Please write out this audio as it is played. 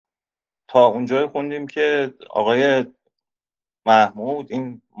تا اونجا خوندیم که آقای محمود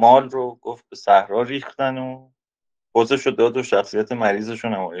این مال رو گفت به صحرا ریختن و پوزش رو داد و شخصیت مریضش رو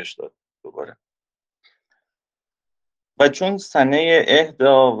نمایش داد دوباره. و چون سنه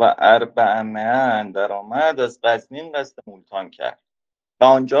 1400 در آمد، از غزنین قصد مولتان کرد و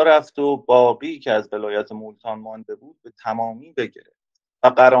آنجا رفت و باقی که از ولایت مولتان مانده بود به تمامی بگرفت و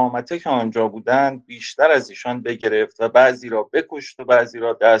غرامته که آنجا بودند بیشتر از ایشان بگرفت و بعضی را بکشت و بعضی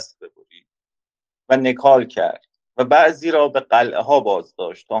را دست ببرید و نکال کرد و بعضی را به قلعه ها باز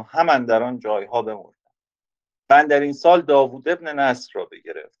داشت تا همان در آن جایها بمردند. و در این سال داوود ابن نصر را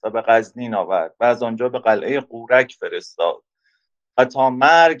بگرفت و به غزنین آورد و از آنجا به قلعه قورک فرستاد و تا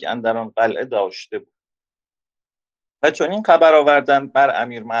مرگ اندر آن قلعه داشته بود. و چون این خبر آوردند بر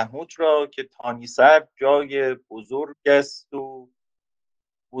امیر محمود را که تانیسر جای بزرگ است و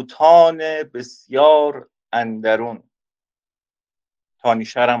بوتان بسیار اندرون.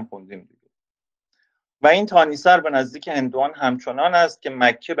 تانیشر هم خوندیم دیگه. و این تانیسر به نزدیک هندوان همچنان است که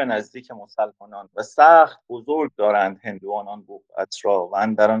مکه به نزدیک مسلمانان و سخت بزرگ دارند هندوان آن بقعت را و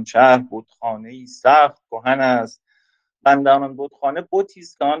اندر آن شهر بتخانه‌ای سخت کهن است و اندر آن بتخانه بتی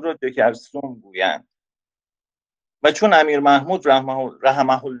است که آن را جگرسوم گویند. و چون امیر محمود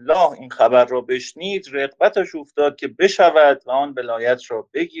رحمه الله این خبر را بشنید، رغبتش افتاد که بشود و آن ولایت را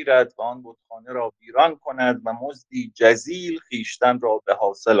بگیرد و آن بتخانه را ویران کند و مزدی جزیل خویشتن را به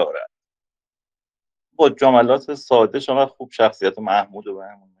حاصل آرد. با جملات ساده چقدر خوب شخصیت محمود رو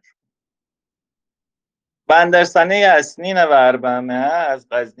بهمون نشون. و اندر سنه اسنین و 400 از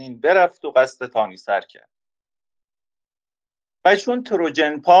غزنین برفت و قصد تانیسر کرد. و چون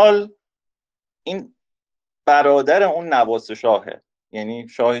تروجنپال، این برادر اون نواس شاهه، یعنی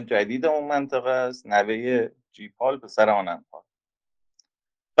شاه جدید اون منطقه است، نوه جیپال پسر آننپال.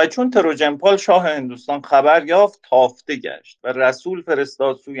 و چون تروجنپال شاه هندوستان خبر یافت، تافته گشت و رسول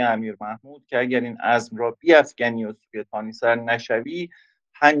فرستاد سوی امیر محمود که اگر این عزم را بیفگنی و سوی تانیسر نشوی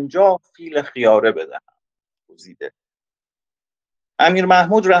 50 فیل خیاره بدهم گزیده. امیر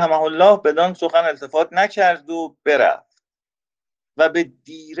محمود رحمه الله بدان سخن التفات نکرد و برفت و به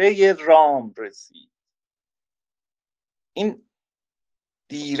دیره رام رسید. این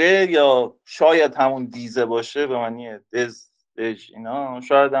دیره یا شاید همون دیزه باشه به معنی دژ اینا،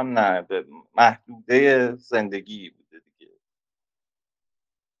 شاید هم نه، به محدوده زندگی بوده دیگه.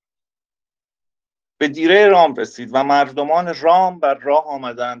 به دیره رام رسید و مردمان رام بر راه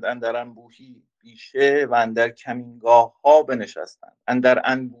آمدند اندر انبوهی بیشه و اندر کمینگاه ها بنشستند. اندر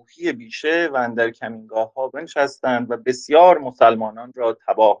انبوهی بیشه و اندر کمینگاه ها بنشستند و بسیار مسلمانان را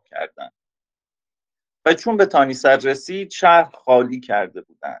تباه کردند. و چون به تانیسر رسید شهر خالی کرده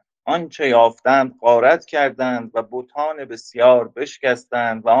بودند. آنچه یافتند غارت کردند و بتان بسیار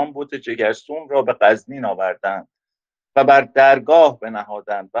بشکستند و آن بت جگرسوم را به غزنین آوردند و بر درگاه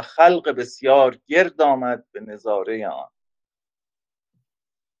بنهادند و خلق بسیار گرد آمد به نظاره آن.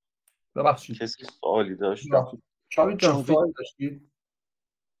 ببخشید کسی سوالی داشت؟ شاید جان سوال داشتید؟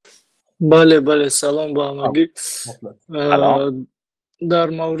 بله سلام با همگی. سلام. در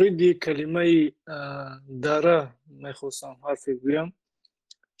مورد کلمه دره میخواستم حرفی بگویم،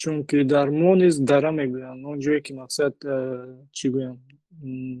 چون که در ما نیز دره میگویم. اون جایی که مقصد چی گویم،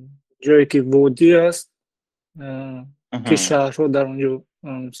 جایی که وادی است که شهرها در اونجا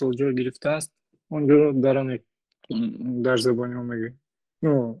مثال جا گرفته است، اونجا رو دره در زبانی ها میگویم.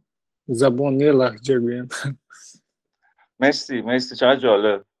 زبانی لهجه گویم. مرسی چقدر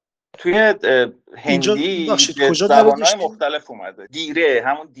جالب. توی هندی زبان‌های مختلف اومده. دیره،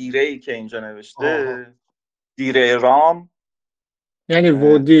 همون دیره‌ای که اینجا نوشته دیره رام، یعنی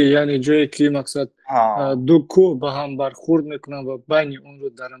وادی، یعنی جایی که مقصد دو کوه به هم برخورد میکنن و بین اون رو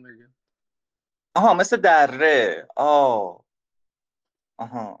دره میگن. مثل دره.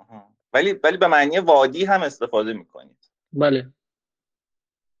 ولی به معنی وادی هم استفاده میکنید. بله.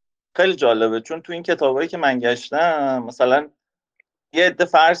 خیلی جالبه، چون تو این کتابایی که من گشتم مثلا یه عده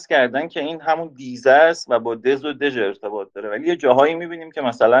فرض کردن که این همون دیزه است و با دز و دژ ارتباط داره، ولی یه جاهایی میبینیم که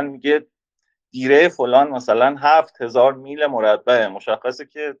مثلا میگه دیره فلان مثلا 7000 میل مربع. مشخصه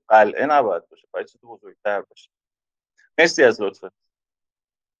که قلعه نباید باشه، باید چیز بزرگتر باشه. مرسی از لطفت.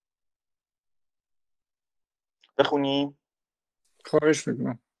 بخونی؟ خواهش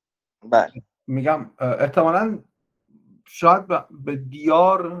میکنم. بله. میگم احتمالاً شاید به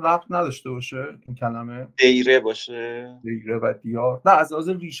دیار ربط نداشته باشه این کلمه، دیره باشه، دیره و دیار. نه، از لحاظ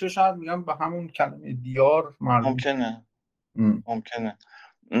ریشه شاید میگم به همون کلمه دیار ممکنه.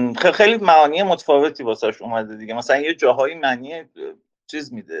 خیلی معانی متفاوتی واسش اومده دیگه. مثلا یه جاهایی معنی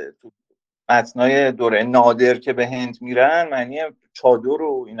چیز میده، تو متنای دوره نادر که به هند میرن معنی چادر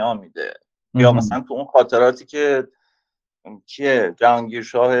و اینا میده، یا مثلا تو اون خاطراتی که کیه جهانگیر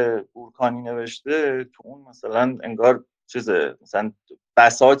شاه گورکانی نوشته، تو اون مثلا انگار چیزه، مثلا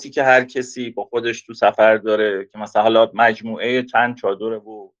بساطی که هر کسی با خودش تو سفر داره که مثلا حالا مجموعه چند چادره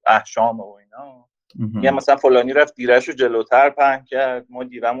و احشام و اینا، یا مثلا فلانی رفت دیره‌شو جلوتر پهن کرد، ما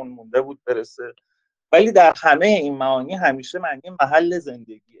دیرمون مونده بود برسه. ولی در همه این معانی همیشه معنی محل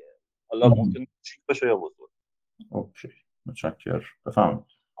زندگیه، حالا ممکن کوچیک باشه یا بزرگ. اوکی، متشکرم. بفهمید.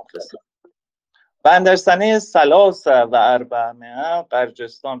 و اندر سنه 304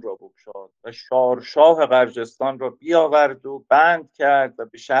 قرجستان را بگشاد و شارشاه قرجستان را بیاورد و بند کرد و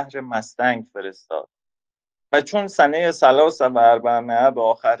به شهر مستنگ فرستاد. و چون سنه 304 به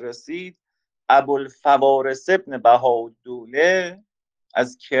آخر رسید، ابوالفوارس ابن بهاءالدوله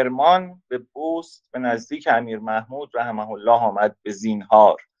از کرمان به بست به نزدیک امیر محمود رحمه الله آمد به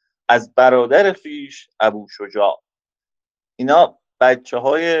زینهار از برادر خویش ابوشجاع. اینا بچه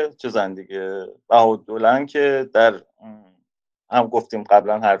های چیزن دیگه، بهاءالدوله که در هم گفتیم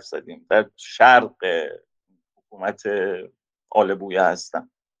قبلا حرف زدیم در شرق حکومت آل بویه هستن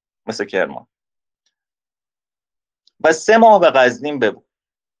مثل کرمان. و 3 ماه به غزنین ببود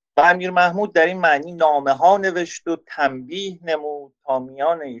و امیر محمود در این معنی نامه ها نوشت و تنبیه نمود تا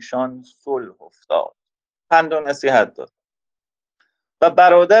میان ایشان صلح افتاد، پند و نصیحت داد. و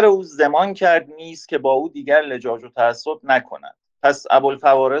برادر او ضمان کرد نیز که با او دیگر لجاج و تعصب نکند. پس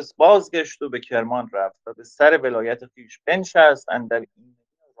ابوالفوارس بازگشت و به کرمان رفت و به سر ولایت خویش بنشست اندر این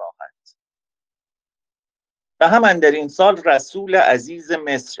راحت. و هم اندر این سال رسول عزیز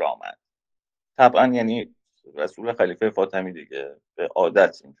مصر آمد، طبعا یعنی رسول خلیفه فاطمی دیگه، به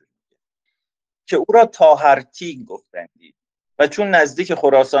عادت اینجوری که او را طاهرتین گفتندی. و چون نزدیک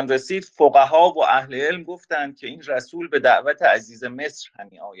خراسان رسید، فقها و اهل علم گفتند که این رسول به دعوت عزیز مصر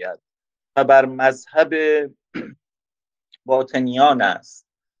همی آید و بر مذهب باطنیان است.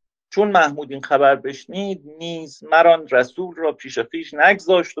 چون محمود این خبر بشنید، نیز مران رسول را پیش خویش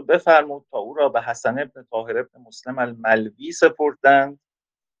نگذاشت و بفرمود تا او را به حسن ابن طاهر ابن مسلم الملوی سپردند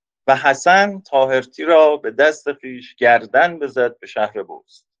و حسن طاهرتی را به دست خویش گردن بزد به شهر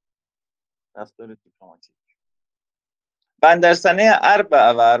بست. دفتر دیپلماتیک. و اندر سنه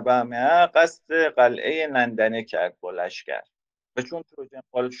 404 قصد قلعه نندنه کرد با لشکر. و چون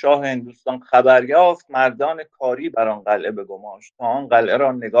تروجنپال شاه هندوستان خبر یافت، مردان کاری بر آن قلعه بگماشت تا آن قلعه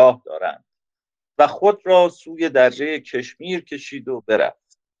را نگاه دارند و خود را سوی دره کشمیر کشید و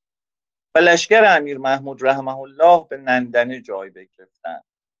برفت. و لشکر امیر محمود رحمه الله به نندنه جای بگرفتند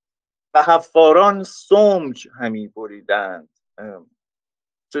و حفاران سمج همی بریدند،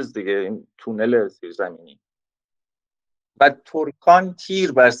 چیز دیگه، این تونل زیرزمینی. و ترکان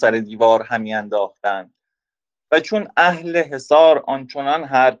تیر بر سر دیوار همی انداختند. و چون اهل حصار آنچنان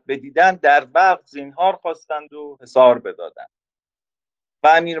حرب بدیدند، در وقت زینهار خواستند و حصار بدادند. و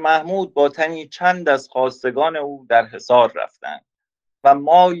امیر محمود با تنی چند از خواستگان او در حصار رفتند و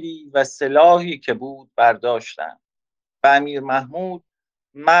مالی و سلاحی که بود برداشتند. و امیر محمود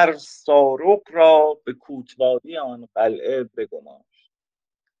مر سارق را به کوتوالی آن قلعه بگماشت.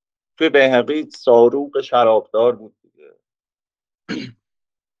 توی بیهقی ساروق شرابدار بود دیگه.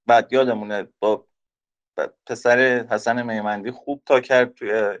 بعد یادمونه با پسر حسن میمندی خوب تا کرد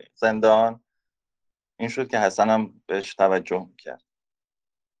توی زندان، این شد که حسن هم بهش توجه میکرد.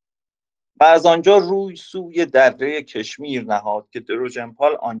 و از آنجا روی سوی دره کشمیر نهاد که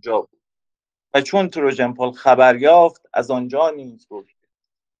تروجنپال آنجا بود. و چون تروجنپال خبر یافت، از آنجا نیز گشت.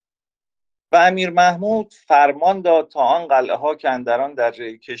 و امیر محمود فرمان داد تا آن قلعه ها که اندران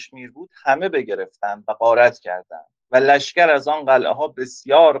دره کشمیر بود همه بگرفتند و غارت کردند. و لشکر از آن قلعه ها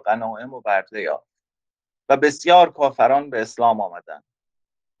بسیار غنایم و برده یافت و بسیار کافران به اسلام آمدند.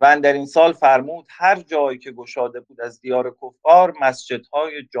 و اندر این سال فرمود هر جایی که گشاده بود از دیار کفار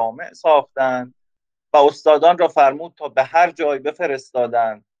مسجدهای جامع ساختند و استادان را فرمود تا به هر جای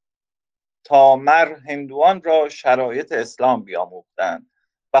بفرستادند تا مر هندوان را شرایط اسلام بیاموختند.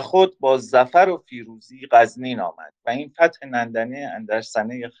 و خود با ظفر و فیروزی غزنین آمد. و این فتح نندنه اندر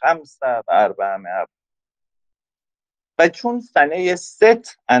سنه 504 و چون سنه 6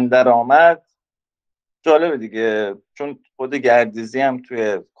 اندر آمد، جالبه دیگه، چون خود گردیزی هم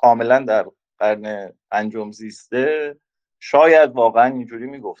توی کاملا در قرن 5 زیسته، شاید واقعا اینجوری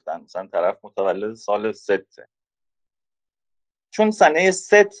میگفتن مثلا طرف متولد سال 6. چون سنه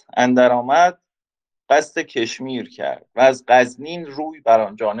 6 اندر آمد، قصد کشمیر کرد و از غزنین روی بر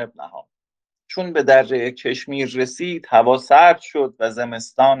آن جانب نهاد. چون به دره کشمیر رسید، هوا سرد شد و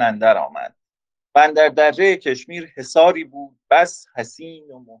زمستان اندر آمد. و اندر دره کشمیر حصاری بود بس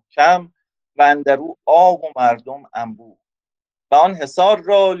حصین و محکم و اندرو آب و مردم انبوه. و آن حصار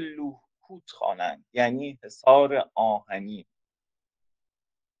را لوهکوت خوانند، یعنی حصار آهنی.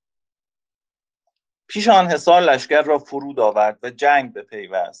 پیش آن حصار لشکر را فرود آورد و جنگ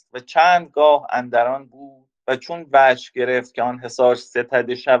بپیوست و چند گاه اندران بود و چون وجه گرفت که آن حصار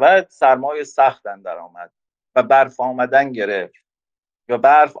ستده شود، سرمای سخت اندر آمد و برف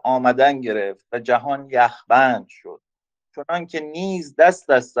آمدن گرفت و جهان یخبند شد، چنان که نیز دست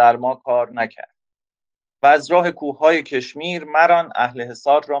از سرما کار نکرد. و از راه کوههای کشمیر مران اهل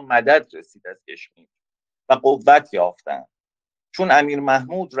حصار را مدد رسید از کشمیر و قوت یافتند. چون امیر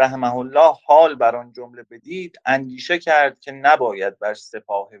محمود رحمه الله حال بر آن جمله بدید، اندیشه کرد که نباید بر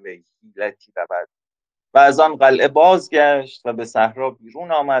سپاه وی حیلتی رود و از آن قلعه بازگشت و به صحرا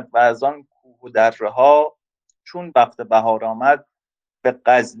بیرون آمد و از آن کوه و دره ها چون وقت بهار آمد به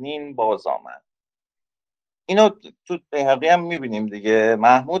غزنین باز آمد. اینو تو بیهقی هم میبینیم دیگه.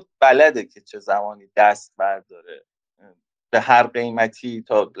 محمود بلده که چه زمانی دست برداره، به هر قیمتی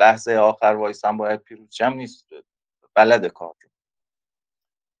تا لحظه آخر وایسان باید پیروز شم نیست، بلده کار.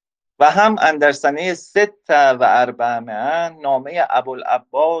 و هم اندر سنه 400 نامه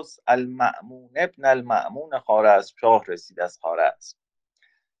ابوالعباس المأمون ابن المأمون خوارزمشاه رسید از خوارزم.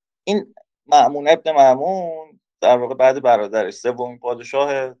 این مأمون ابن مأمون در واقع بعد برادرش سومین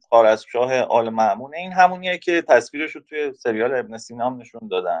پادشاه خوارزمشاه آل مأمون. این همونیه که تصویرش رو توی سریال ابن سینا هم نشون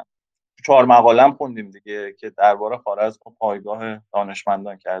دادن. 4 مقاله هم خوندیم دیگه که درباره خوارزم پایگاه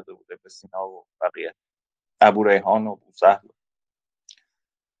دانشمندان کرده بود، ابن سینا و بقیه، ابو ریحان و بوسهل.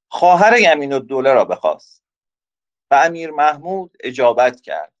 خواهر یمین الدوله را بخواست و امیر محمود اجابت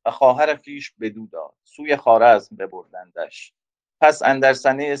کرد و خواهر خویش بدو داد، سوی خوارزم ببردندش. پس اندر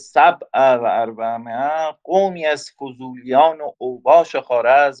سنه 400 قومی از فضولیان و اوباش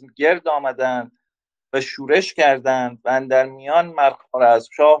خوارزم گرد آمدند و شورش کردند و اندر میان مر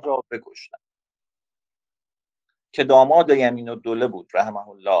خوارزمشاه را بکشتند که داماد یمین الدوله بود رحمه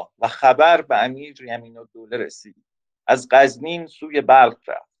الله. و خبر به امیر یمین الدوله رسید، از غزنین سوی بلخ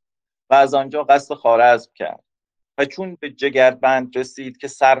رفت و از آنجا قصد خوارزم کرد و چون به جگربند رسید که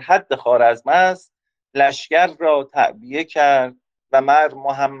سرحد خوارزم است، لشکر را تعبیه کرد و مر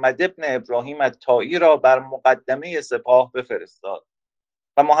محمد ابن ابراهیم الطایی را بر مقدمه سپاه بفرستاد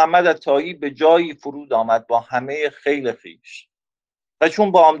و محمد الطایی به جایی فرود آمد با همه خیل خویش. و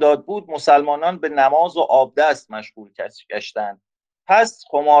چون بامداد بود، مسلمانان به نماز و آبدست مشغول گشتند. پس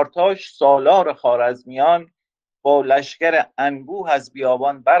خمارتاش سالار خوارزمیان با لشکر انبوه از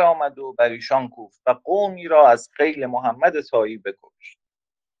بیابان برآمد و بر ایشان کوفت و قومی را از خیل محمد طایی بکشت.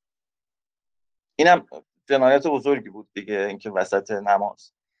 اینم جنایت بزرگی بود دیگه، اینکه وسط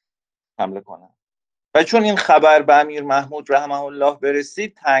نماز حمله کنن. و چون این خبر به امیر محمود رحمه الله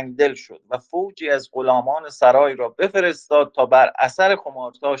برسید، تنگدل شد و فوجی از غلامان سرای را بفرستاد تا بر اثر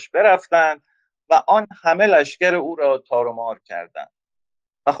خمارتاش برفتند و آن همه لشکر او را تار و مار کردند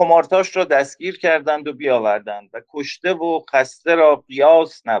و خمارتاش را دستگیر کردند و بیاوردند و کشته و خسته را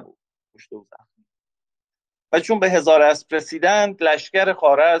قیاس نبود. کشته و زخمی. و چون به 1000 اسب رسیدند، لشکر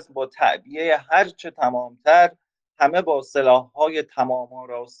خوارزم با تعبیه هرچه تمامتر، همه با سلاح‌های تمام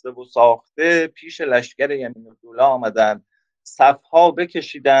آراسته و ساخته پیش لشکر یمین الدوله آمدند، صفها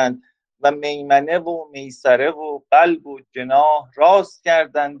بکشیدند و میمنه و میسره و قلب و جناح راست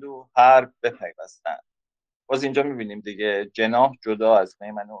کردند و حرب بپیوستند. باز اینجا میبینیم دیگه جناح جدا از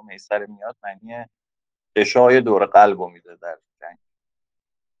میمنه و میسره میاد، معنی قشای دور قلب رو میده در جنگ.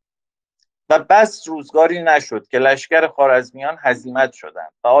 و بس روزگاری نشد که لشکر خوارزمیان هزیمت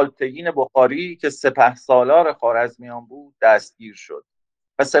شدند و آلتگین بخاری که سپهسالار خوارزمیان بود دستگیر شد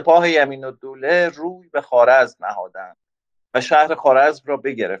و سپاه یمین الدوله روی به خوارزم نهادند و شهر خوارزم را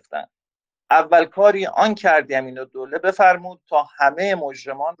بگرفتند. اول کاری آن کرد یمین الدوله بفرمود تا همه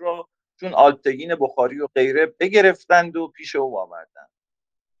مجرمان را چون آلتگین بخاری و غیره بگرفتند و پیش او آوردند.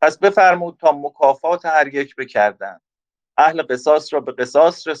 پس بفرمود تا مکافات هر یک بکردند. اهل قصاص را به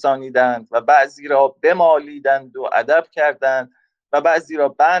قصاص رسانیدند و بعضی را بمالیدند و ادب کردند و بعضی را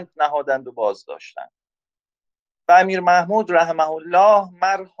بند نهادند و بازداشتند. و امیر محمود رحمه الله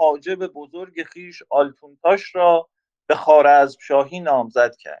مر حاجب بزرگ خیش آلتونتاش را به خوارزمشاهی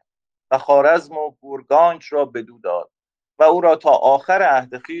نامزد کرد و خوارزم و گرگانج را بدو داد و او را تا آخر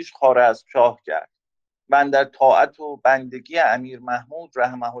عهد خیش خوارزمشاه کرد و اندر طاعت و بندگی امیر محمود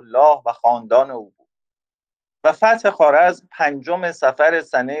رحمه الله و خاندان او بود. و فتح خوارزم 5 صفر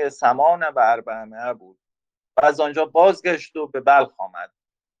سنه 8 بود و از آنجا بازگشت و به بلخ آمد.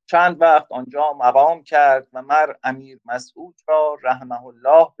 چند وقت آنجا مقام کرد و مر امیر مسعود را رحمه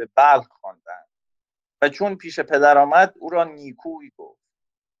الله به بلخ خواندند و چون پیش پدر آمد او را نیکوی گفت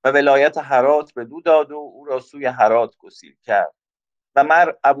و ولایت هرات بدو داد و او را سوی هرات گسیل کرد و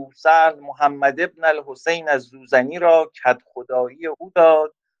مر ابو سهل محمد ابن الحسین از زوزنی را کدخدایی او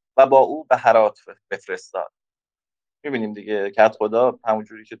داد و با او به هرات بفرستاد. میبینیم دیگه کدخدا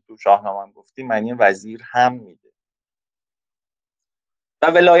همونجوری که تو شاهنامه هم گفتیم معنی وزیر هم میده.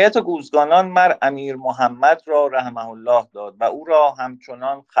 و ولایت گوزگانان مر امیر محمد را رحمه الله داد و او را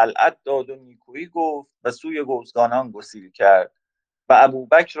همچنان خلعت داد و نیکویی گفت و سوی گوزگانان گسیل کرد و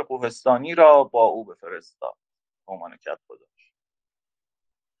ابوبکر کوهستانی را با او بفرستاد عنوان کدخدا.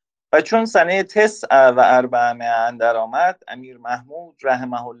 و چون سنه 49 اندر آمد، امیر محمود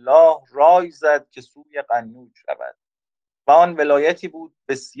رحمه الله رای زد که سوی قنوج رود و آن ولایتی بود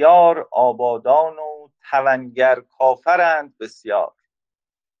بسیار آبادان و توانگر کافرند بسیار.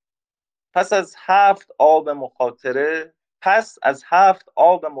 پس از 7 آب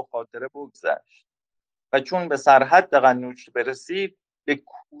مخاطره بگذشت و چون به سرحد قنوج برسید، به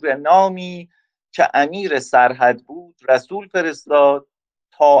کوره نامی که امیر سرحد بود رسول فرستاد،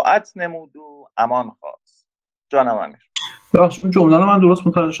 طاعت نمود و امان خواست. جانم امیر. بخش اون جمله رو من درست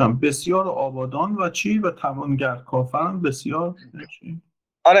متوجهم. بسیار آبادان و چی؟ و توانگر کافرند بسیار چی؟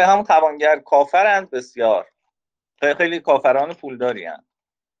 آره هم توانگر کافرند بسیار. خیلی کافران پولداری هستند.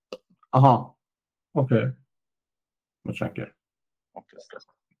 آها اوکی متشکرم.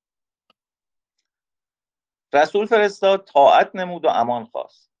 رسول فرستاد، طاعت نمود و امان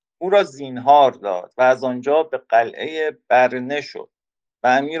خواست. او را زینهار داد و از آنجا به قلعه برنه شد و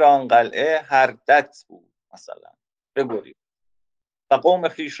امیر آن قلعه هردت بود مثلا بگوید و قوم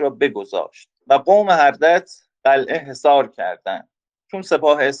خیش را بگذاشت و قوم هردت قلعه حصار کردند. چون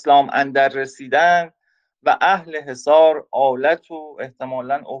سپاه اسلام اندر رسیدند و اهل حصار آلت و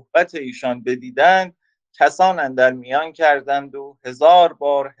احتمالاً اهبت ایشان بدیدند، کسان اندر میان کردند و 1000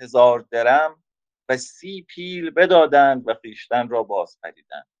 بار 1000 درم و 30 پیل بدادند و خیشتن را باز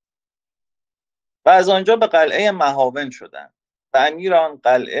پریدند و از آنجا به قلعه مهاون شدند و امیر آن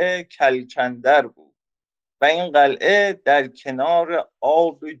قلعه کلچندر بود و این قلعه در کنار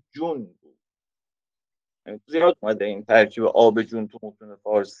آب جون بود. زیاد اومده این ترکیب آب جون تو متون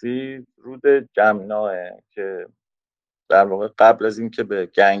فارسی، رود جمناه که در واقع قبل از اینکه به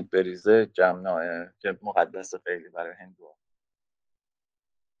گنگ بریزه جمناه که مقدس خیلی برای هندوها.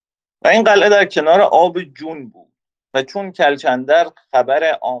 و این قلعه در کنار آب جون بود و چون کلچندر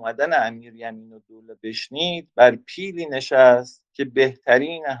خبر آمدن امیر یمین الدوله بشنید، بر پیلی نشست که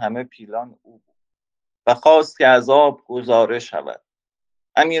بهترین همه پیلان او بود و خواست که از آب گذاره شود.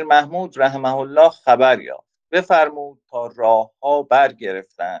 امیر محمود رحمه الله خبر یافت، بفرمود تا راه ها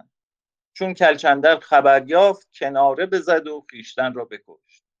برگرفتند. چون کلچندر خبر یافت، کناره بزد و خویشتن را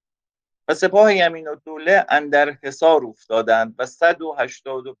بکشت و سپاه یمین الدوله اندر حصار افتادند و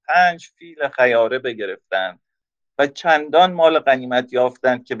 185 فیل خیاره بگرفتند و چندان مال غنیمت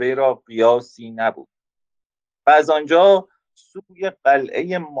یافتند که وی را قیاسی نبود و از آنجا سوی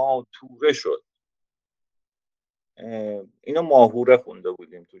قلعه ماتوره شد. اینو ماهوره خونده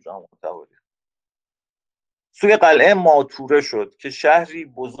بودیم تو جامعه تاریخ. سوی قلعه ماتوره شد که شهری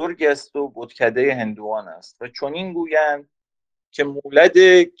بزرگ است و بتکده هندوان است و چنین گویند که مولد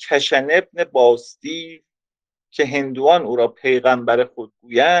کشن ابن باستی که هندوان او را پیغمبر خود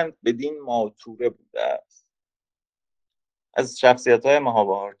گویند بدین ماتوره بوده است. از شخصیت‌های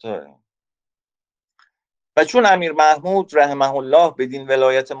مهابهارتا. و چون امیر محمود رحمه الله بدین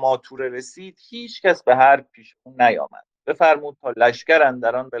ولایت ماتوره رسید، هیچ کس به حرب پیش او نیامد. بفرمود تا لشکر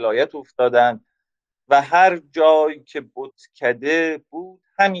اندر آن ولایت افتادند و هر جای که بتکده بود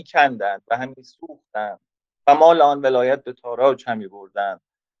همی کندند و همی سوختند و مال آن ولایت به تاراج همی بردند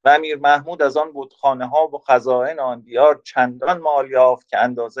و امیر محمود از آن بتخانه ها و خزائن آن دیار چندان مال یافت که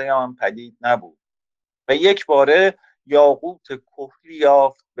اندازه آن پدید نبود و یک باره یاقوت کحلی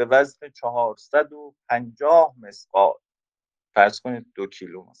یافت به وزن 450 مسقال. فرض کنید 2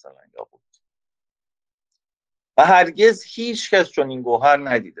 کیلو مثلا یاقوت. و هرگز هیچ کس چون این گوهر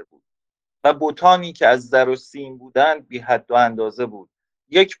ندیده بود و بتانی که از زر و سیم بودند بی حد و اندازه بود.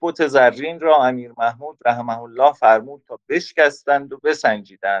 یک بت زرین را امیر محمود رحمه الله فرمود تا بشکستند و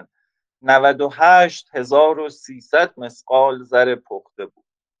بسنجیدند. 98,300 مسقال زر پخته بود،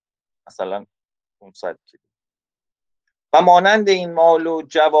 مثلا 500 کیلو. و مانند این مال و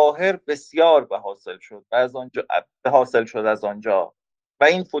جواهر بسیار به حاصل شد از آنجا و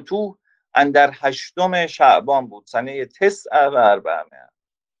این فتوح اندر 8 شعبان بود سنه 49.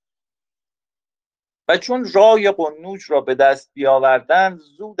 و چون رای قنوج را به دست بیاوردند،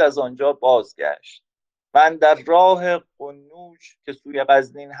 زود از آنجا بازگشت و اندر راه قنوج که سوی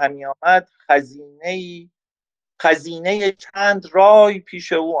غزنین همی آمد، خزینه چند رای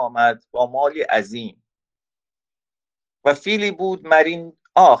پیش او آمد با مالی عظیم و فیلی بود مرین.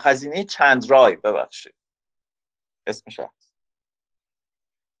 خزینه چند رای، ببخشید اسمش هست.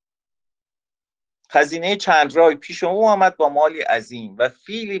 خزینه چند رای پیش او آمد با مالی عظیم و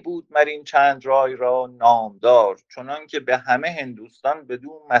فیلی بود مر این چند رای را نامدار، چنان که به همه هندوستان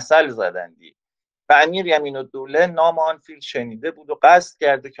بدون مثل زدندی. و امیر یمین الدوله نام آن فیل شنیده بود و قصد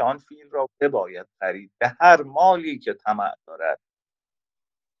کرده که آن فیل را بباید خرید به هر مالی که طمع دارد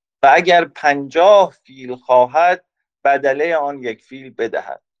و اگر 50 فیل خواهد بدله آن یک فیل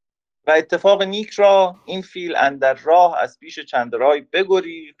بدهد. و اتفاق نیک را این فیل اندر راه از پیش چندرای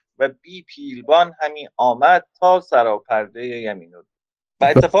بگریخت و بی پیلبان همی آمد تا سراپرده یمین الدوله. و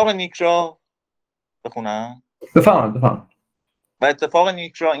اتفاق نیک را بخونم. بفهم. و اتفاق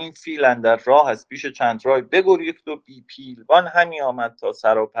نیک را این فیل اندر راه از پیش چندرای بگریخت و بی پیلبان همی آمد تا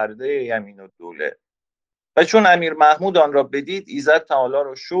سراپرده یمین الدوله. و چون امیر محمود آن را بدید ایزد تعالی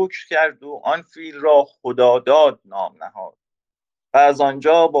را شکر کرد و آن فیل را خداداد نام نهاد و از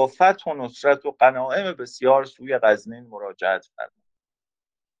آنجا با فتح و نصرت و غنایم بسیار سوی غزنین مراجعت فرمود.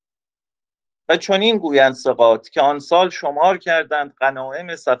 و چنین گویند ثقات که آن سال شمار کردند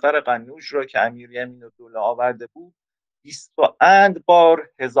غنایم سفر قنوج را که امیر یمین الدوله آورده بود 20 بار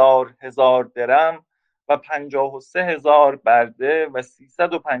 1000 درم و 53,000 برده و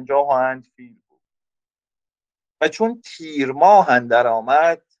 350 فیل بود. و چون تیر ماه اندر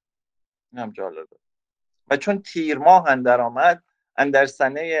آمد، اینم جالبه، و چون تیر ماه اندر آمد اندر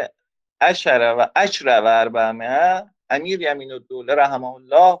سنه عشر و 400 امیر یمین الدوله رحمه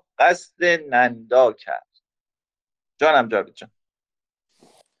الله قصد نندا کرد. جانم جاوید جان.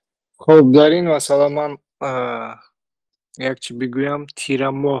 خب در این مسئله من یک چی بگویم. تیر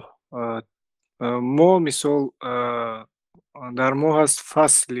ماه مثال در ماه هست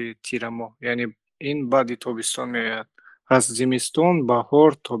فصل تیر ماه، یعنی این بعد تابستان میاد، هست زمستان،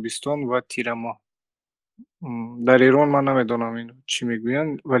 بهار، تابستان و تیر ماه. در ایران من نمیدونم اینو چی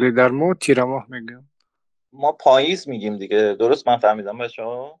میگوین، ولی در ما تیر ماه میگویم. ما پاییز میگیم دیگه، درست من فهمیدم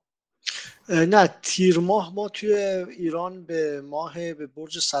بچه‌ها؟ نه، تیر ماه ما توی ایران به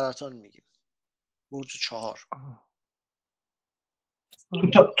برج سرطان میگیم، برج 4.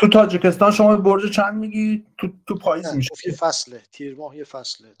 تو تاجیکستان شما به برج چند میگی؟ تو پاییز میشه. یه فصله، تیر ماه یه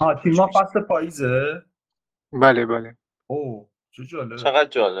فصله. تیر ماه فصل پاییزه؟ بله. اوه چه جالب. چقدر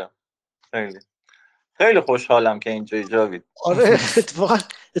جالب. خیلی خوشحالم که اینجایی جاوید. آره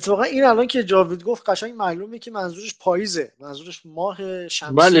اتفاقا این الان که جاوید گفت قشنگ معلومه که منظورش پاییزه، منظورش ماه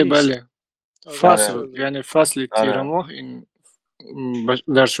شمسی نیست. بله. فصل یعنی فصل تیر ماه این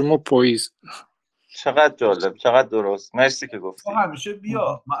در شما پاییز. چقدر جالب، چقدر درست. مرسی که گفتی. تو همیشه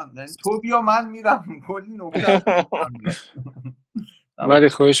بیا، تو بیا من میرم کلی نکته. ولی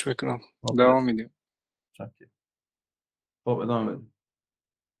خواهش میکنم دوام میدیم. خب ادامه بدیم.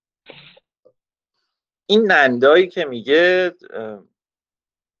 این نندایی که میگه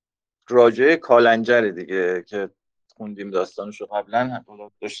راجع کالنجر دیگه که خوندیم داستانشو قبلا،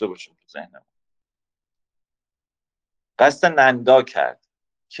 داشته باشیم تو ذهنم. قصد نندا کرد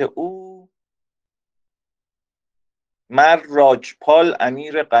که او مر راجپال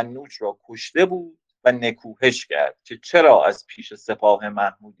امیر قنوج را کشته بود و نکوهش کرد که چرا از پیش سپاه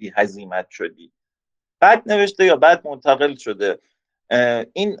محمودی هزیمت شدی. بعد نوشته یا بعد منتقل شده.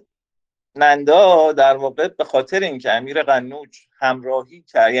 این نندا در واقع به خاطر اینکه امیر قنوج همراهی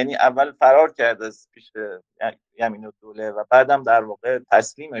کرد، یعنی اول فرار کرد از پیش یمین الدوله و بعدم در واقع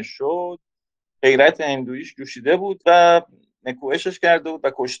تسلیمش شد، غیرت هندویش جوشیده بود و نکوهشش کرده بود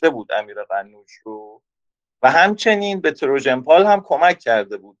و کشته بود امیر قنوج رو و همچنین به تروجنپال هم کمک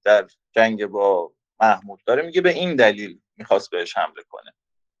کرده بود در جنگ با محمود. داره میگه به این دلیل میخواست بهش حمله کنه.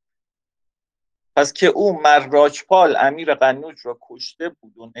 پس که او مر راجپال امیر قنوج را کشته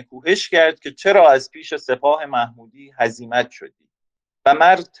بود و نکوهش کرد که چرا از پیش سپاه محمودی هزیمت شدی و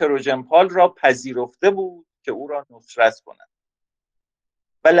مر تروجنپال را پذیرفته بود که او را نصرت کند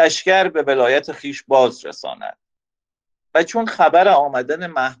و لشکر به ولایت خیش باز رساند. و چون خبر آمدن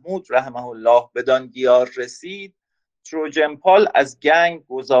محمود رحمه الله بدان دیار رسید، تروجنپال از گنگ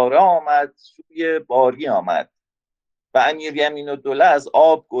گذاره آمد سوی باری آمد و امیر یمین الدوله از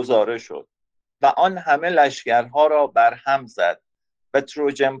آب گذاره شد و آن همه لشکرها را برهم زد و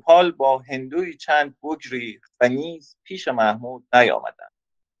تروجنپال با هندوی چند بگریخت و نیز پیش محمود نیامدند.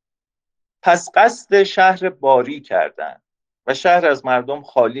 پس قصد شهر باری کردند و شهر از مردم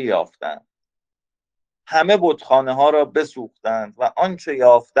خالی یافتند. همه بتخانه ها را بسوختند و آنچه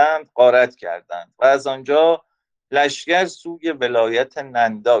یافتند غارت کردند و از آنجا لشکر سوی ولایت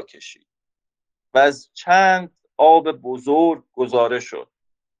نندا کشید و از چند آب بزرگ گذاره شد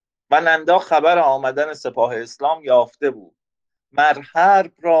و نندا خبر آمدن سپاه اسلام یافته بود، مر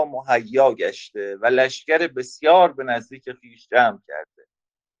حرب را مهیا گشته و لشکر بسیار به نزدیک خویش جمع کرده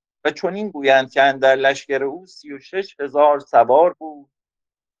و چنین گویند که اندر لشکر او 36,000 سوار بود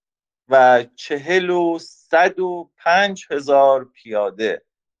و 105,000 پیاده.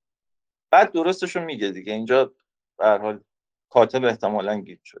 بعد درستشو میگه دیگه، اینجا به هر حال کاتب احتمالاً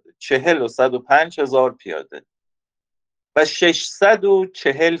گیج شده. 105,000 پیاده و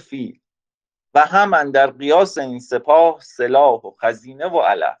 640 فیل و هم در قیاس این سپاه سلاح و خزینه و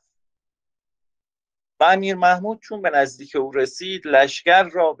علف. و امیر محمود چون به نزدیک او رسید، لشکر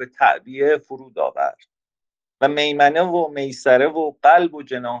را به تعبیه فرود آورد و میمنه و میسره و قلب و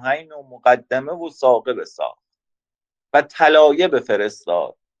جناحین و مقدمه و ساقه بساخت و طلایه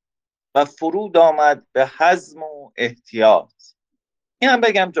بفرستاد و فرود آمد به حزم و احتیاط. این هم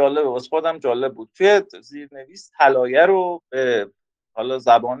بگم جالبه، واسه خودم جالب بود. توی زیرنویس طلایه رو به حالا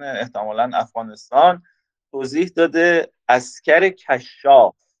زبان احتمالاً افغانستان توضیح داده عسکر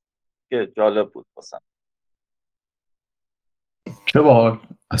کشاف، که جالب بود واسم. چه باحال،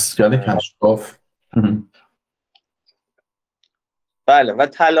 عسکر کشاف. بله. و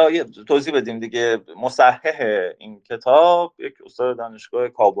طلایه توضیح بدیم دیگه، مصحح این کتاب یک استاد دانشگاه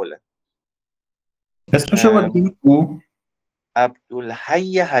کابله، اسمش رو باید بگو.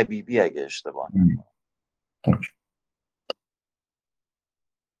 عبدالحی حبیبی اگه اشتباه نکنم.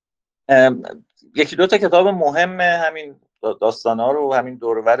 یکی دو تا کتاب مهم همین داستانا رو، همین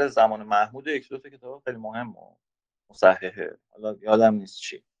دورور زمان محمود، یکی دو تا کتاب خیلی مهم و مصححه، حالا یادم نیست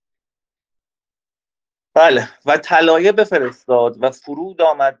چی. بله. و طلایه بفرستاد و فرود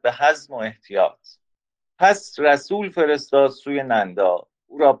آمد به حزم و احتیاط. پس رسول فرستاد سوی نندا،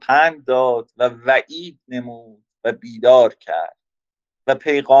 او را پند داد و وعید نمود و بیدار کرد و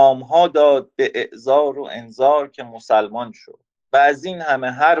پیغام ها داد به اعذار و انذار که مسلمان شد و از این همه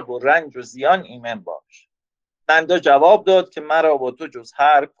حرب و رنج و زیان ایمن باش. نندا جواب داد که مرا با تو جز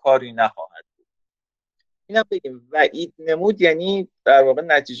حرب کاری نخواهد بود. اینم بگیم وعید نمود یعنی در واقع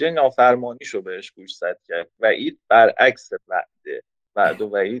نتیجه نافرمانیشو بهش گوشزد کرد. وعید برعکس وعده. وعد و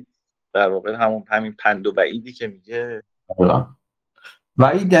وعید در واقع همین پند و وعیدی که میگه.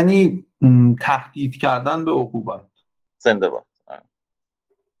 وعید یعنی تهدید کردن به عقوبت. زنده باد.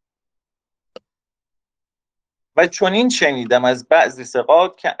 و چنین شنیدم از بعضی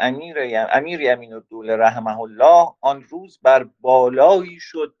ثقات که امیر یمین الدوله رحمه الله آن روز بر بالایی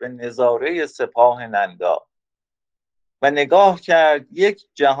شد به نظاره سپاه نندا و نگاه کرد، یک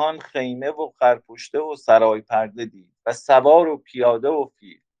جهان خیمه و خرپشته و سرای پرده دید و سوار و پیاده و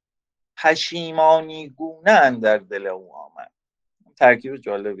فیل. پشیمانی گونه اندر دل او آمد. ترکیب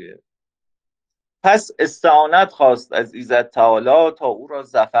جالبیه. پس استعانت خواست از ایزد تعالی تا او را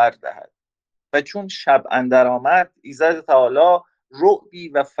ظفر دهد و چون شب اندر آمد، ایزد تعالی رعبی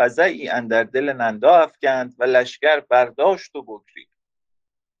و فزعی اندر دل نندا افکند و لشکر برداشت و بگرید.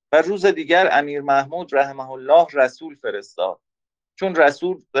 و روز دیگر امیر محمود رحمه الله رسول فرستاد. چون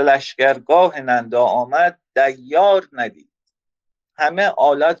رسول به لشکرگاه نندا آمد، دیار ندید. همه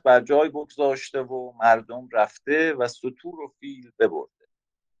آلت بر جای بگذاشته و مردم رفته و ستور و فیل ببرده.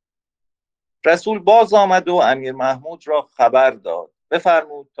 رسول باز آمد و امیر محمود را خبر داد.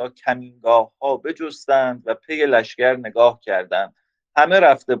 بفرمود تا کمینگاه ها بجستند و پی لشکر نگاه کردند. همه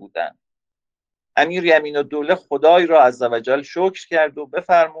رفته بودند. امیر یمین الدوله خدای را عزوجل شکر کرد و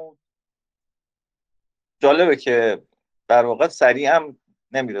بفرمود. جالبه که در واقع سریع هم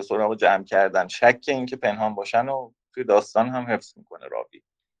نمیره سراغ جمع کردن، شک این که پنهان باشن و توی داستان هم حفظ میکنه راوی.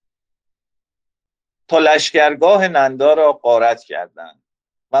 تا لشکرگاه نندا را غارت کردند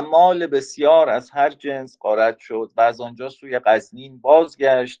و مال بسیار از هر جنس غارت شد و از آنجا سوی غزنین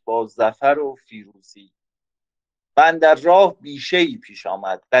بازگشت با ظفر و فیروزی. و اندر راه بیشه‌ای پیش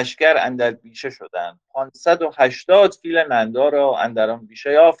آمد. لشکر اندر بیشه شدند. 580 فیل نندا را اندر آن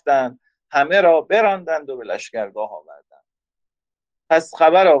بیشه یافتند. همه را براندند و به لشکرگاه آوردند. پس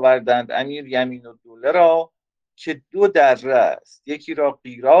خبر آوردند امیر یمین الدوله را که 2 دره است، یکی را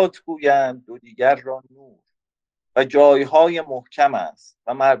قیرات گویند، دو دیگر را نور، و جایهای محکم است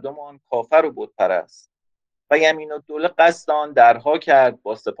و مردم آن کافر و بتپرست. و یمین الدوله قصد آن درها کرد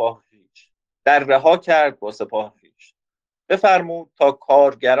با سپاه خویش، درها کرد با سپاه خویش. بفرمود تا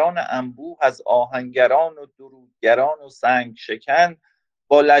کارگران انبوه از آهنگران و درودگران و سنگ شکن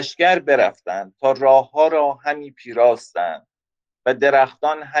با لشکر برفتند تا راهها را همی پیراستند و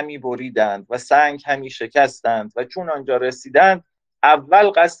درختان همی بریدند و سنگ همی شکستند و چون آنجا رسیدند اول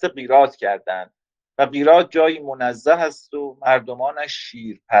قصد قیرات کردند و قیرات جایی منزه است و مردمانش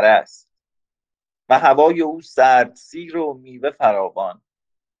شیر پرست و هوای او سرد سیر و میوه فراوان.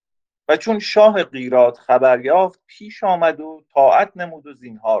 و چون شاه قیرات خبر یافت، پیش آمد و طاعت نمود و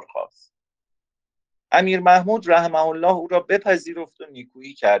زینهار خواست. امیر محمود رحمه الله او را بپذیرفت و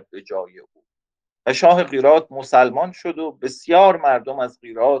نیکویی کرد به جای او و شاه قیرات مسلمان شد و بسیار مردم از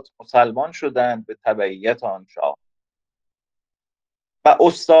قیرات مسلمان شدند به تبعیت آن شاه. و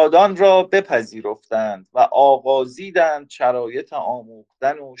استادان را بپذیرفتند و آغازیدند شرایط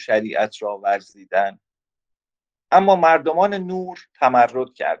آموختن و شریعت را ورزیدن. اما مردمان نور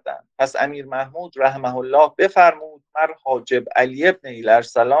تمرد کردند. پس امیر محمود رحمه الله بفرمود مر حاجب علی بن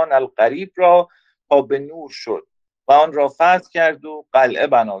الارسلان القریب را تا به نور شد و آن را فتح کرد و قلعه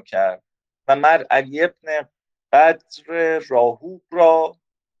بنا کرد و مر علی بن قدر راهوب را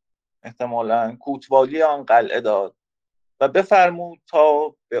احتمالاً کوتوالی آن قلعه داد و بفرمود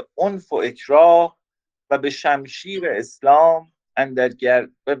تا به عنف و اکراه و به شمشیر اسلام اندر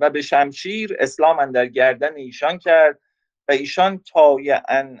گردن ایشان کرد و ایشان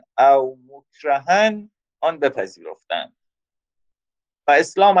طایعاً او مکرهاً آن بپذیرفتند و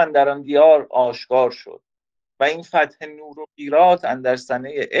اسلام اندر آن دیار آشکار شد و این فتح نور و قیرات اندر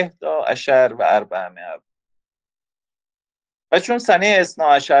سنه 11 و 400. و چون سنه 12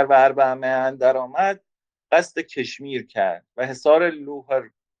 و 400 اندر آمد، قصد کشمیر کرد و حصار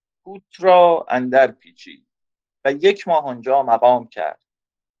لوهرکوت را اندر پیچید و 1 ماه آنجا مقام کرد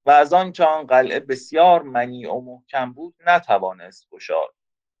و از آنچه آن قلعه بسیار منیع و محکم بود نتوانست گشاد.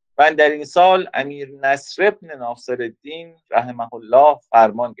 و در این سال امیر نصر بن ناصرالدین رحمه الله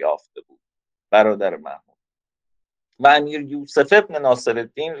فرمان یافته بود، برادر محمود، و امیر یوسف بن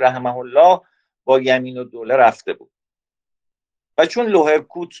ناصرالدین رحمه الله با یمین و دوله رفته بود. و چون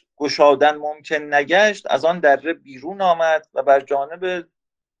لوهرکوت گشادن ممکن نگشت، از آن دره بیرون آمد و بر جانب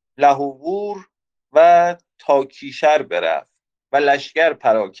لهوور و تاکیشر برفت و لشکر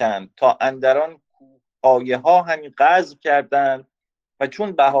پراکند تا اندران کوهپایه ها همی غزو کردند و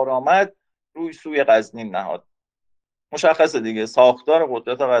چون بهار آمد روی سوی غزنین نهاد. مشخصه دیگه ساختار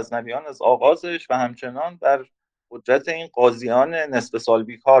قدرت غزنویان از آغازش و همچنان بر قدرت این قاضیان نصف سال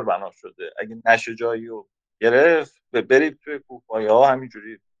بیکار بنا شده. اگه نشه جایی رو گرفت برید توی کوهپایه ها،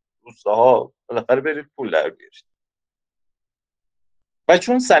 همینجوری روستاها، بالاخره برید پول در بیارید. و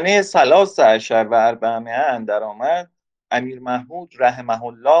چون سنه 13 و 400 اندر آمد، امیر محمود رحمه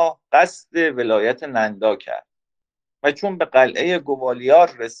الله قصد ولایت نندا کرد و چون به قلعه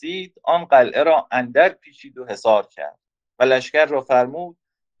گوالیار رسید، آن قلعه را اندر پیچید و حصار کرد و لشکر را فرمود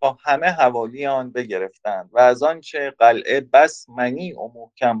تا همه حوالی آن بگرفتند و از آنچه قلعه بس منیع و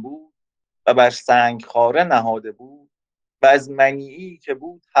محکم بود و بر سنگ خاره نهاده بود و از منیعی که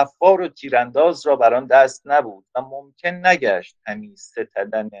بود حفار و تیرانداز را بر آن دست نبود و ممکن نگشت همی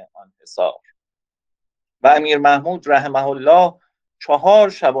ستدن آن حصار. و امیر محمود رحمه الله 4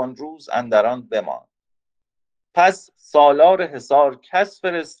 شبانروز اندران بماند. پس سالار حصار کس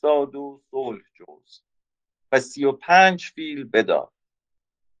فرستاد و صلح جست و 35 فیل بداد.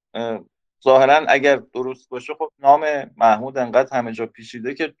 ظاهرا اگر درست باشه خب نام محمود انقدر همه جا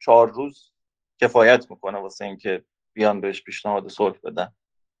پیچیده که 4 روز کفایت میکنه واسه اینکه بیان بهش پیشنهاد صلح بدن.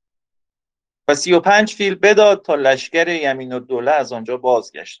 و 35 فیل بداد تا لشکر یمین الدوله از آنجا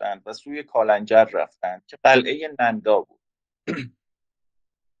بازگشتند و سوی کالنجر رفتند که قلعه نندا بود.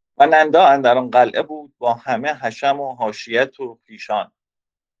 و نندا اندر آن قلعه بود با همه حشم و حاشیت و پیشان.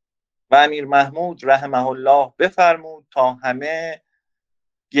 و امیر محمود رحمه الله بفرمود تا همه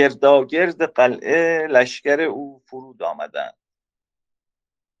گرداگرد قلعه لشکر او فرود آمدند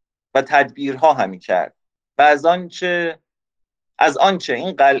و تدبیرها همی کرد و از آنچه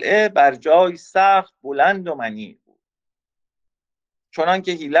این قلعه بر جای سخت بلند و منیع بود، چنان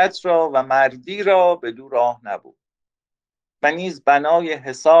که حیلت را و مردی را بدو راه نبود. و نیز بنای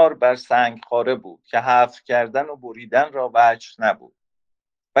حصار بر سنگ خاره بود که حفر کردن و بریدن را وجه نبود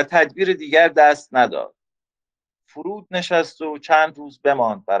و تدبیر دیگر دست نداد. فرود نشست و چند روز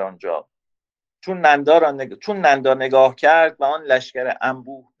بماند بر آنجا. چون نندا نگاه کرد و آن لشکر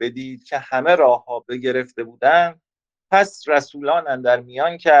انبوه بدید که همه راه ها بگرفته بودند، پس رسولان اندر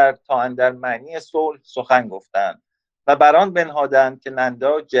میان کرد تا اندر معنی صلح سخن گفتند و بران بنهادند که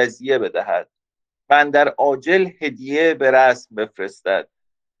نندا جزیه بدهد و اندر عاجل هدیه به رسم بفرستد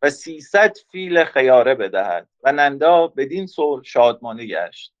و 300 فیل خیاره بدهد. و نندا بدین صلح شادمانه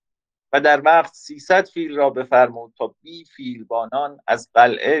گشت و در وقت 300 فیل را بفرمود تا بی فیلبانان از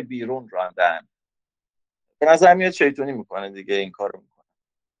قلعه بیرون راندند. به نظر میاد شیطونی میکنه دیگه این کارو میکنه.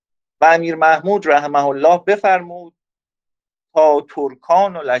 و امیر محمود رحمه الله بفرمود تا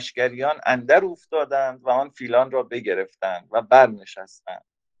ترکان و لشکریان اندر افتادند و آن فیلان را بگرفتند و برنشستند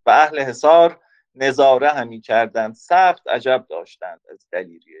و اهل حصار نظاره همی کردند، سخت عجب داشتند از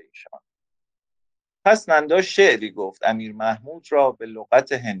دلیری ایشان. پس نندا شعری گفت امیر محمود را به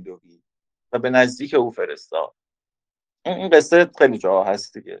لغت هندوی و به نزدیک او فرستاد. این قصه خیلی جا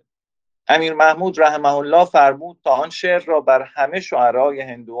هست دیگه. امیر محمود رحمه الله فرمود تا آن شعر را بر همه شعرای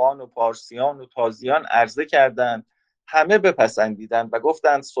هندوان و پارسیان و تازیان عرضه کردند. همه بپسندیدند و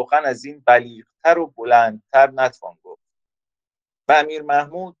گفتند سخن از این بلیغتر و بلندتر نتوان گفت. و امیر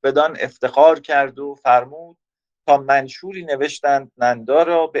محمود بدان افتخار کرد و فرمود تا منشوری نوشتند نندا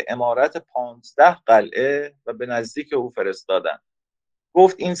را به امارت 15 قلعه و به نزدیک او فرستادند.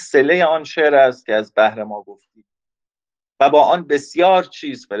 گفت این صله آن شعر است که از بهر ما گفتی. و با آن بسیار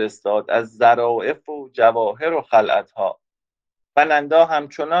چیز فرستاد از ظرافت و جواهر و خلعتها. و نندا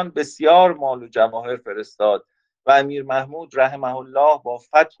همچنان بسیار مال و جواهر فرستاد و امیر محمود رحمه الله با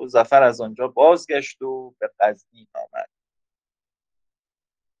فتح و ظفر از آنجا بازگشت و به غزنی آمد.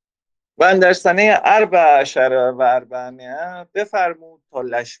 و در سنه 14 و 400 بفرمود تا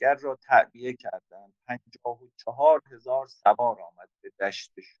لشکر را تعبیه کردند. 54,000 سوار آمد به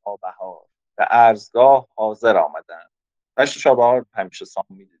دشت شابهار، به ارزگاه حاضر آمدند. دشت شابهار همیشه سام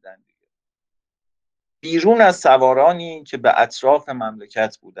می‌دیدند دیگه. بیرون از سوارانی که به اطراف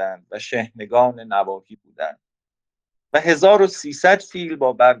مملکت بودند و شحنگان نواحی بودند و 1300 فیل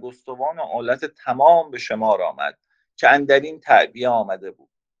با برگستوان و آلت تمام به شمار آمد که اندرین تعبیه آمده بود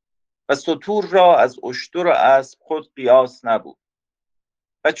و ستور را از اشتر و اسب خود قیاس نبود.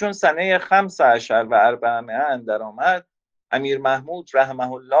 و چون سنه 15 و 400 اندر آمد، امیر محمود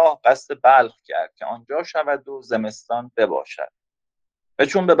رحمه الله قصد بلخ کرد که آنجا شود و زمستان بباشد. و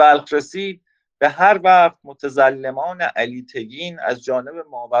چون به بلخ رسید، به هر وقت متظلمان علی تگین از جانب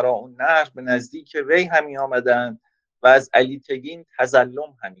ماوراءالنهر به نزدیک وی همی آمدند و از علی تگین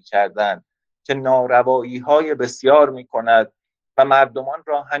تظلم همی کردند که ناروایی های بسیار می کند و مردمان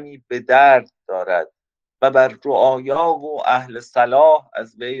را همی به درد دارد و بر رعایا و اهل صلاح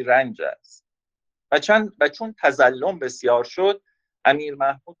از وی رنج است. و چون تظلم بسیار شد، امیر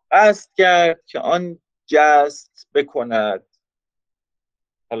محمود قصد کرد که آن جست بکند.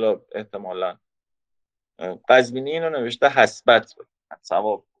 حالا احتمالاً قزوینی اینو نوشته حسبت بکند،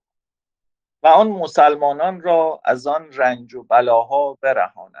 ثواب، و آن مسلمانان را از آن رنج و بلاها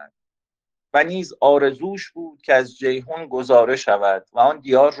برهانند. و نیز آرزوش بود که از جیحون گذاره شود و آن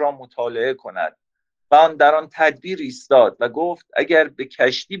دیار را مطالعه کند و آن در آن تدبیر ایستاد و گفت اگر به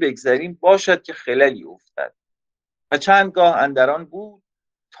کشتی بگذریم باشد که خللی افتد. و چندگاه اندران بود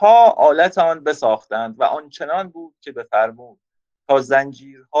تا آلت آن بساختند و آنچنان بود که بفرمود تا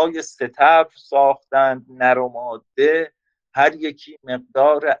زنجیرهای ستبر ساختند نر و ماده، هر یکی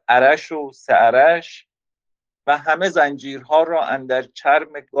مقدار عرش و 3 عرش، و همه زنجیرها را اندر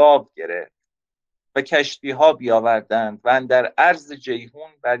چرم گاو گرفت و کشتیها بیاوردند و اندر عرض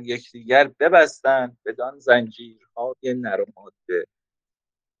جیحون بر یکدیگر ببستند بدان زنجیرهای نر و ماده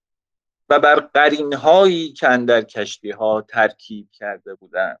و بر قرینهایی که اندر کشتیها ترکیب کرده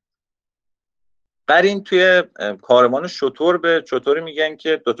بودند. قرین توی کاروان شتر به شتری میگن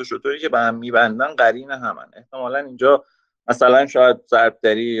که دوتا شتری که به هم میبندن قرین همن. احتمالا اینجا مثلا شاید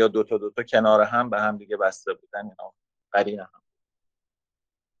ضربدری یا دوتا کنار هم به هم دیگه بسته بودن، اینا قرین هم.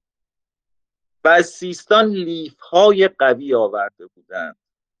 و از سیستان لیف‌های قوی آورده بودند،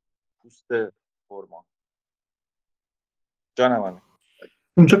 پوست خرما. جانم منه.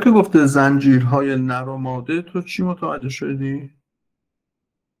 اونجا که گفته زنجیرهای نر و ماده، تو چی متوجه شدی؟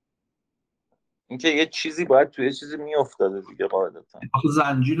 اینکه یه چیزی باید توی چیزی میافتاده دیگه قاعدتا. آخه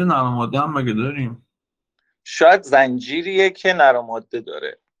زنجیر نر و ماده هم مگه داریم؟ شاید زنجیریه که نر و ماده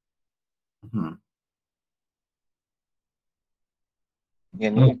داره.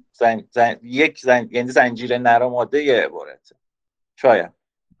 یعنی یعنی زنجیر نر و ماده یه عبارته. شاید.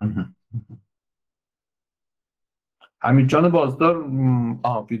 حمید جان بازدار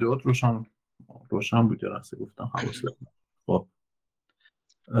ویدئوت روشن بود، راسته گفتم حواست. خب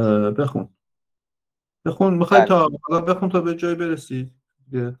بخون میخوای تا بخون تا به جای برسید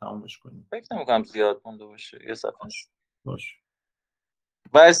دیگه تمامش کنیم. فکر نمی‌کنم زیاد مونده باشه، یه صفحه باشه.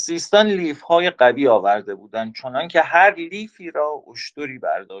 و از سیستان لیف‌های قوی آورده بودند چنان که هر لیفی را اشتری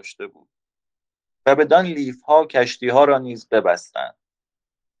برداشته بود و بدان لیف‌ها کشتی‌ها را نیز ببستند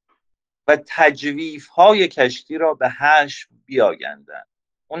و تجویف‌های کشتی را به حشو بیاگندند.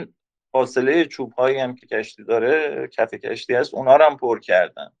 اون فاصله چوب‌هایی هم که کشتی داره، کف کشتی هست، اونا رو هم پر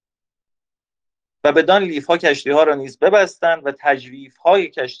کردن و بدان لیف‌ها کشتی‌ها را نیز ببستند و تجویف‌های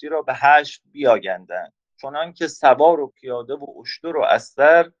کشتی را به حشو بیاگندند چنان که سوار و پیاده و اشتر و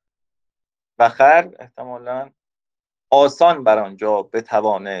استر و خر احتمالاً آسان بر آنجا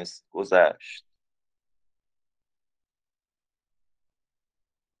بتوانست گذشت.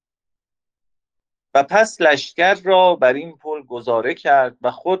 و پس لشکر را بر این پل گذاره کرد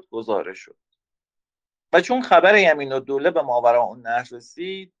و خود گذاره شد. و چون خبر یمین الدوله به ماوراءالنهر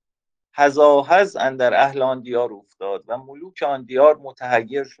رسید، هزاهز اندر اهل آن دیار افتاد و ملوک آن دیار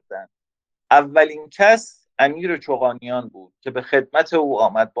متحیر شدند. اولین کس امیر چغانیان بود که به خدمت او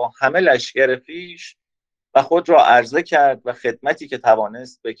آمد با همه لشکر خویش و خود را عرضه کرد و خدمتی که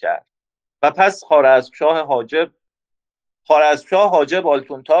توانست بکرد. و پس خوارزمشاه حاجب خوارزمشاه حاجب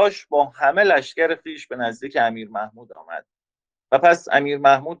آلتونتاش با همه لشکر خویش به نزدیک امیر محمود آمد و پس امیر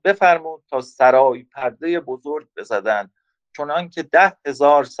محمود بفرمود تا سرای پرده بزرگ بزدند، چنان که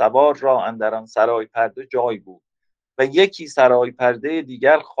 10,000 سوار را اندر آن سرای پرده جای بود و یکی سرای پرده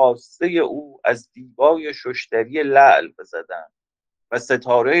دیگر خواسته او از دیبای ششتری لعل بزدند و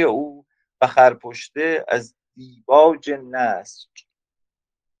ستاره او و خرپشته از دیباج نسج.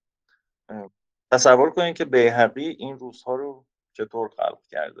 تصور کنید که بیهقی این روزها رو چطور خلق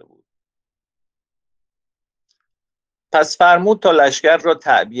کرده بود. پس فرمود تا لشکر را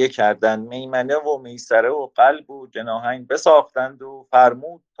تعبیه کردند، میمنه و میسره و قلب و جناحین بساختند و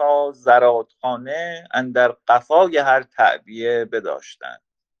فرمود تا زرادخانه اندر قفای هر تعبیه بداشتند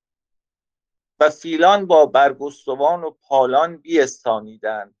و فیلان با برگستوان و پالان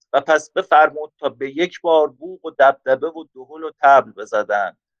بیستانیدند و پس بفرمود تا به یک بار بوق و دبدبه و دهل و طبل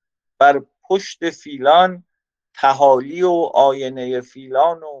بزدند. بر پشت فیلان تهالی و آینه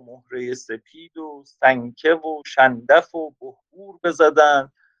فیلان و مهره سپید و سنکه و شندف و بخور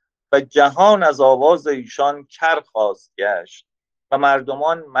بزدند و جهان از آواز ایشان کر خواست گشت و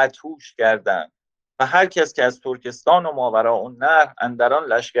مردمان مدهوش کردند و هر کس که از ترکستان و ماوراءالنهر اندران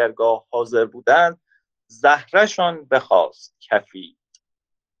لشکرگاه حاضر بودند زهرشان بخواست کفی.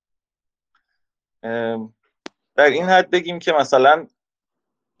 در این حد بگیم که مثلا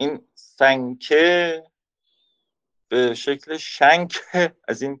این سنکه به شکل شنک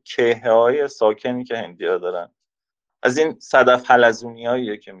از این کیهه های ساکنی که هندی ها دارن، از این صدف حلزونی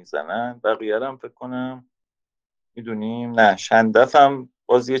هاییه که میزنن. بقیه هم فکر کنم میدونیم. نه، شندف هم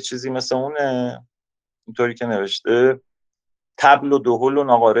باز یه چیزی مثل اونه، اینطوری که نوشته. طبل و دهل و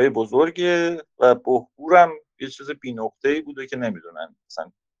ناقاره بزرگه و بحبور هم یه چیز بی نقطه‌ای بوده که نمیدونن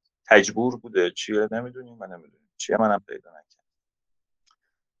مثلا تجبور بوده چیه، نمیدونیم و نمیدونیم چیه، منم پیدا نکردم.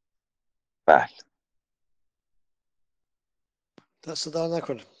 بله، دست در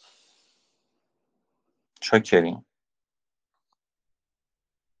نکنه. چاکریم.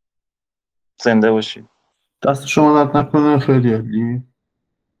 زنده باشید. دست شما درد نکنه. خیلی عالی.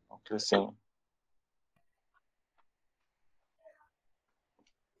 مخلصیم.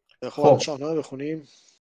 خب شاهنامه بخونیم.